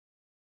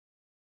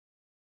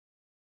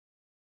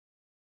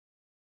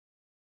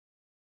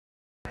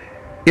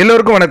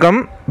எல்லோருக்கும் வணக்கம்.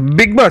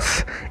 Big pass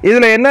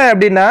இதில் என்ன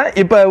அப்படின்னா,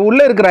 இப்போ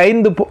உள்ளே இருக்கிற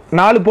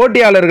 4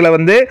 போட்டியாளர்களை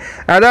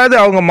அதாவது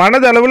அவங்க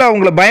மனதளவில்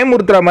அவங்கள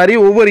பயமுறுத்துகிற மாதிரி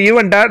ஒவ்வொரு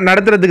ஈவெண்ட்டாக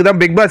நடத்துறதுக்கு தான்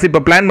பிக் பாஸ்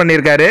இப்போ பிளான்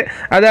பண்ணியிருக்காரு.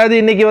 அதாவது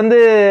இன்றைக்கி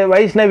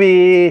வைஷ்ணவி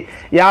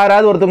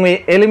யாராவது ஒருத்தவங்க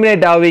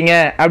எலிமினேட் ஆவீங்க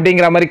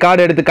அப்படிங்கிற மாதிரி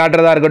கார்டு எடுத்து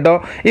காட்டுறதா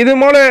இருக்கட்டும். இது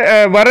போல்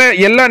வர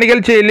எல்லா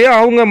நிகழ்ச்சியிலையும்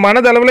அவங்க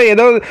மனதளவில்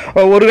ஏதோ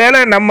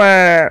ஒருவேளை நம்ம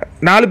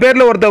 4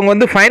 பேரில்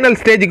ஒருத்தவங்க ஃபைனல்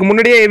ஸ்டேஜுக்கு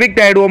முன்னாடியே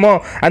எவிக்ட் ஆகிடுவோமோ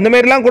அந்த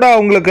மாதிரிலாம் கூட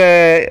அவங்களுக்கு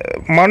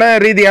மன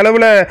ரீதி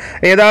அளவில்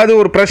ஏதாவது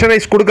ஒரு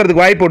ப்ரெஷரைஸ்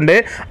கொடுக்கறதுக்கு வாய்ப்பு உண்டு.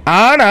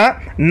 ஆனால்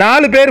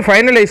 4 பேர்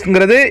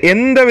ஃபைனலைஸ்ங்கிறது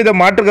எந்த வித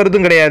மாற்று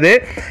கருத்தும் கிடையாது.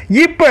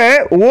 இப்போ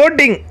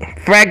ஓட்டிங்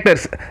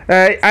ஃபேக்டர்ஸ்,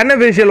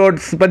 அன்அஃபிஷியல்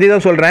ஓட்ஸ் பற்றி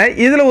தான் சொல்கிறேன்.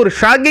 இதில் ஒரு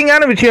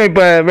ஷாக்கிங்கான விஷயம்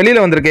இப்போ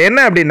வெளியில் வந்திருக்கு.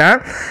 என்ன அப்படின்னா,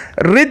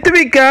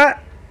 ரித்விகா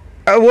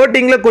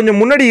ஓட்டிங்கில் கொஞ்சம்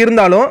முன்னாடி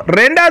இருந்தாலும்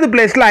 2வது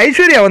பிளேஸில்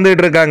ஐஸ்வர்யா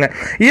வந்துகிட்டு இருக்காங்க.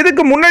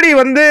 இதுக்கு முன்னாடி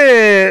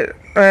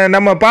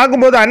நம்ம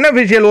பார்க்கும்போது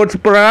அன்அஃபிஷியல்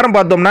ஓட்ஸ் பிரகாரம்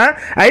பார்த்தோம்னா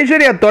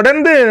ஐஸ்வர்யா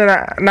தொடர்ந்து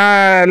நான்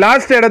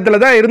லாஸ்ட்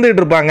இடத்துல தான்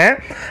இருந்துகிட்டு இருப்பாங்க.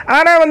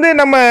 ஆனால்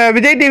நம்ம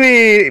விஜய் டிவி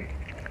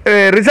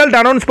ரிசல்ட்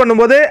அனௌன்ஸ்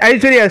பண்ணும்போது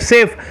ஐஸ்வர்யா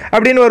சேஃப்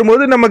அப்படின்னு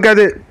வரும்போது நமக்கு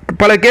அது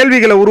பல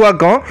கேள்விகளை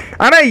உருவாக்கும்.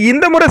 ஆனால்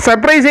இந்த முறை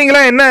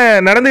சர்ப்ரைசிங்லாம் என்ன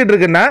நடந்துகிட்டு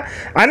இருக்குன்னா,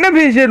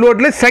 அன்அஃபிஷியல்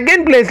ஓட்டில்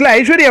 2nd பிளேஸில்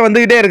ஐஸ்வர்யா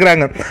வந்துக்கிட்டே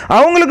இருக்கிறாங்க.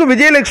 அவங்களுக்கும்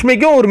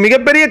விஜயலட்சுமிக்கும் ஒரு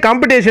மிகப்பெரிய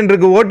காம்படிஷன்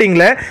இருக்குது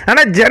ஓட்டிங்கில்.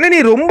 ஆனால் ஜனனி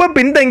ரொம்ப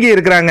பின்தங்கி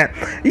இருக்கிறாங்க.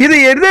 இது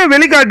எதை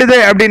வெளிக்காட்டுது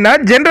அப்படின்னா,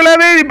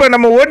 ஜென்ரலாகவே இப்போ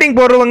நம்ம ஓட்டிங்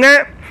போடுறவங்க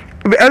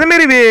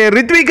அதுமாரி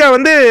ரித்விகா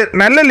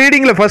நல்ல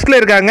லீடிங்கில் ஃபர்ஸ்ட்டில்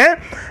இருக்காங்க.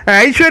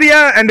 ஐஸ்வர்யா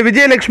அண்ட்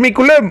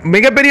விஜயலட்சுமிக்குள்ளே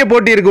மிகப்பெரிய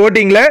போட்டி இருக்குது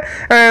ஓட்டிங்கில்.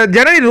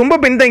 ஜனனி ரொம்ப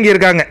பின்தங்கி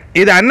இருக்காங்க.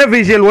 இது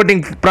அன்அஃபிஷியல்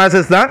ஓட்டிங்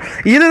ப்ராசஸ் தான்.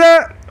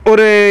 இதுதான்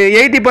ஒரு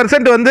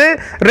 80%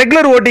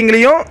 ரெகுலர்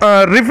ஓட்டிங்லேயும்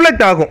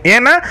ரிஃப்ளெக்ட் ஆகும்.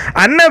 ஏன்னா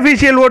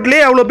அன்அஃபிஷியல்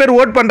ஓட்லேயே அவ்வளோ பேர்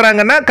ஓட்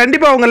பண்ணுறாங்கன்னா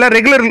கண்டிப்பாக அவங்கெல்லாம்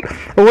ரெகுலர்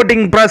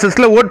ஓட்டிங்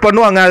ப்ராசஸில் ஓட்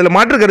பண்ணுவாங்க, அதில்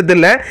மாற்று கருத்து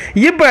இல்லை.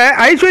 இப்போ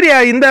ஐஸ்வர்யா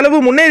இந்த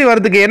அளவு முன்னேறி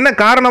வரதுக்கு என்ன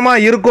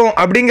காரணமாக இருக்கும்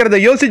அப்படிங்கிறத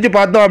யோசித்து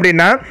பார்த்தோம்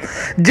அப்படின்னா,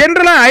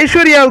 ஜென்ரலாக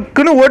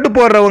ஐஸ்வர்யாவுக்குன்னு ஓட்டு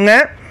போடுறவங்க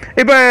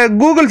இப்போ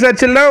கூகுள்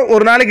சர்ச்சில்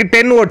ஒரு நாளைக்கு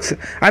 10 ஓட்ஸ்,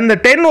 அந்த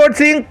 10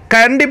 ஓட்ஸையும்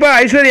கண்டிப்பாக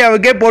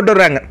ஐஸ்வர்யாவுக்கே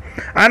போட்டுடுறாங்க.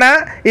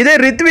 ஆனால் இதே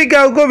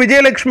ரித்விகாவுக்கோ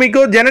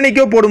விஜயலட்சுமிக்கோ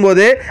ஜனனிக்கோ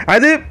போடும்போது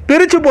அது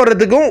பிரித்து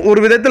போடுறதுக்கும் ஒரு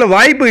விதத்தில்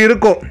வாய்ப்பு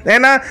இருக்கும்.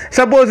 ஏன்னா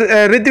சப்போஸ்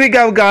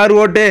ரித்விகாவுக்கு 6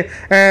 ஓட்டு,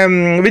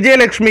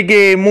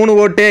 விஜயலட்சுமிக்கு 3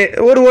 ஓட்டு,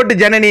 1 ஓட்டு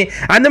ஜனனி,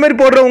 அந்த மாதிரி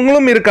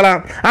போடுறவங்களும்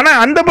இருக்கலாம். ஆனால்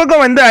அந்த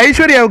பக்கம்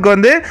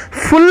ஐஸ்வர்யாவுக்கு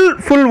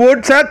ஃபுல்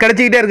ஓட்ஸாக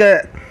கிடச்சிக்கிட்டே இருக்க.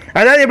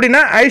 அதாவது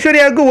எப்படின்னா,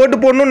 ஐஸ்வர்யாவுக்கு ஓட்டு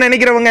போடணும்னு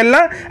நினைக்கிறவங்க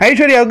எல்லாம்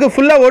ஐஸ்வர்யாவுக்கு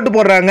ஃபுல்லாக ஓட்டு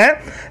போடுறாங்க.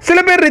 சில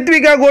பேர்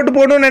ரித்விகாவுக்கு ஓட்டு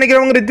போடணும்னு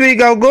நினைக்கிறவங்க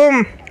ரித்விகாவுக்கும்,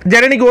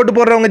 ஜனனிக்கு ஓட்டு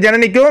போடுறவங்க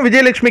ஜனனிக்கும்,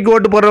 விஜயலட்சுமிக்கு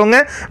ஓட்டு போடுறவங்க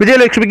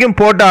விஜயலட்சுமிக்கும்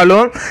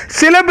போட்டாலும்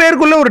சில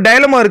பேருக்குள்ள ஒரு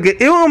டைலமா இருக்குது.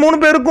 இவங்க 3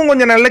 பேருக்கும்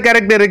கொஞ்சம் நல்ல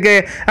கேரக்டர்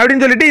இருக்குது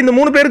அப்படின்னு சொல்லிட்டு இந்த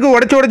 3 பேருக்கு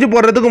உடச்சி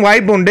போடுறதுக்கும்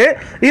வாய்ப்பு உண்டு.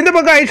 இந்த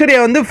பக்கம்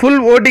ஐஸ்வர்யா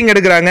ஃபுல் ஓட்டிங்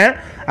எடுக்கிறாங்க.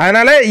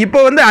 அதனால் இப்போ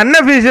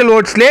அன்அஃபிஷியல்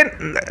ஓட்ஸ்லேயே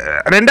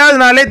 2வது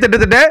நாளே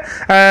கிட்டத்தட்ட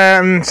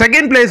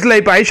 2nd பிளேஸில்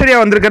இப்போ ஐஸ்வர்யா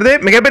வந்திருக்கிறது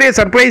மிகப்பெரிய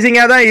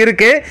சர்ப்ரைசிங்காக தான்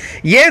இருக்குது.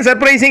 ஏன்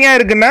சர்ப்ரைசிங்காக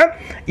இருக்குன்னா,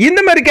 இந்த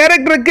மாதிரி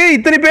கேரக்டருக்கு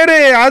இத்தனை பேர்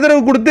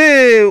ஆதரவு கொடுத்து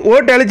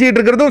ஓட்டு அழிச்சிக்கிட்டு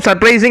இருக்கிறதும்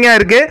சர்ப்ரைசிங்காக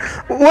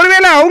இருக்குது.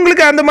 ஒருவேளை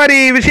அவங்களுக்கு அந்த மாதிரி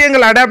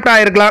விஷயங்கள் அடாப்ட்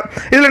ஆகிருக்கலாம்.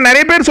 இதில்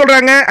நிறைய பேர்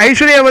சொல்கிறாங்க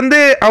ஐஸ்வர்யா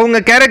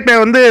அவங்க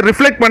கேரக்டரை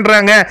ரிஃப்ளெக்ட்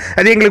பண்ணுறாங்க,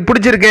 அது எங்களுக்கு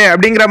பிடிச்சிருக்கு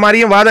அப்படிங்கிற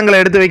மாதிரியும் வாதங்களை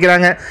எடுத்து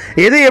வைக்கிறாங்க.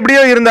 எது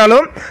எப்படியோ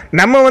இருந்தாலும்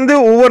நம்ம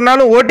ஒவ்வொரு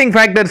நாளும் ஓட்டிங்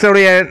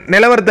ஃபேக்டர்ஸோடைய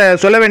நிலவரத்தை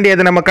சொல்ல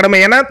வேண்டியது நம்ம கடமை.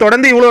 ஏன்னா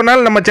தொடர்ந்து இவ்வளோ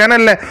நாள் நம்ம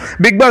சேனலில்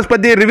பிக் பாஸ்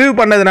பற்றி ரிவ்யூ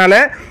பண்ணதுனால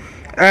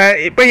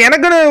இப்போ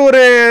எனக்குன்னு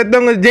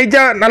ஒருத்தவங்க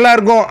ஜெயிச்சா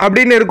நல்லாயிருக்கும்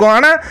அப்படின்னு இருக்கும்.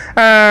 ஆனால்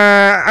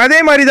அதே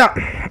மாதிரி தான்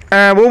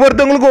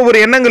ஒவ்வொருத்தவங்களுக்கும் ஒவ்வொரு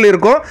எண்ணங்கள்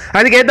இருக்கும்.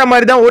 அதுக்கேற்ற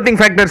மாதிரி தான் ஓட்டிங்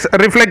ஃபேக்டர்ஸ்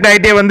ரிஃப்ளெக்ட்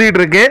ஆகிட்டே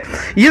வந்துகிட்டு இருக்கு.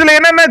 இதில்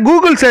என்னென்னா,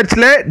 கூகுள்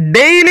சர்ச்சில்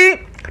டெய்லி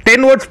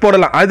 10 ஓட்ஸ்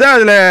போடலாம். அதுதான்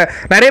அதில்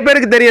நிறைய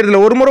பேருக்கு தெரியறதில்ல.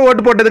 ஒரு முறை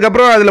ஓட்டு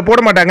போட்டதுக்கப்புறம் அதில்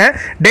போட மாட்டாங்க.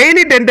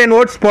 டெய்லி 10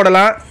 ஓட்ஸ்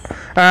போடலாம்.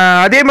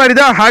 அதே மாதிரி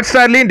தான் ஹாட்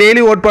ஸ்டார்லேயும்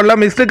டெய்லி ஓட்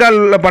பண்ணலாம், மிஸ்டு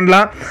காலில்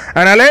பண்ணலாம்.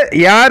 அதனால்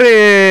யார்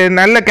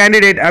நல்ல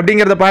கேண்டிடேட்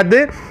அப்படிங்கிறத பார்த்து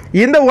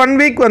இந்த 1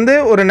 வீக்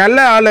ஒரு நல்ல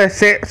ஆளை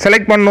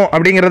செலக்ட் பண்ணணும்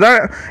அப்படிங்கிறதா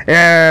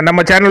நம்ம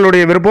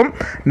சேனலுடைய விருப்பம்.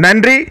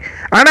 நன்றி.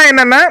 ஆனால்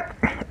என்னென்னா,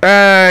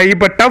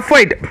 இப்போ tough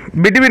fight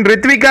between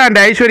Rithvika and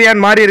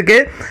ஐஸ்வர்யான்னு மாறி இருக்கு.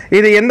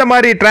 இது எந்த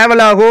மாதிரி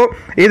ட்ராவல் ஆகும்,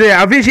 இது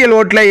அஃபிஷியல்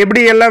ஓட்டில்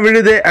எப்படி எல்லாம்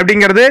விழுது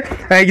அப்படிங்கிறது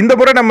இந்த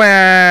முறை நம்ம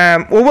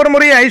ஒவ்வொரு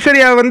முறையும்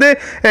ஐஸ்வர்யா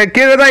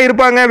கீழே தான்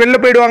இருப்பாங்க, வெளில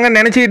போயிடுவாங்கன்னு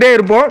நினச்சிக்கிட்டே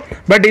இருப்போம்.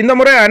 பட் இந்த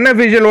முறை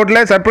அன்அஃபிஷியல்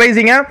ஓட்டில்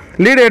சர்ப்ரைசிங்காக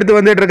லீடு எடுத்து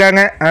வந்துட்டு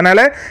இருக்காங்க.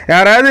 அதனால்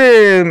யாராவது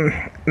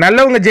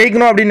நல்லவங்க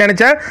ஜெயிக்கணும் அப்படின்னு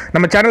நினச்சா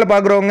நம்ம சேனலை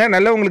பார்க்குறவங்க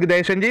நல்லவங்களுக்கு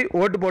தயவு செஞ்சு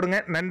ஓட்டு போடுங்க.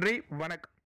 நன்றி, வணக்கம்.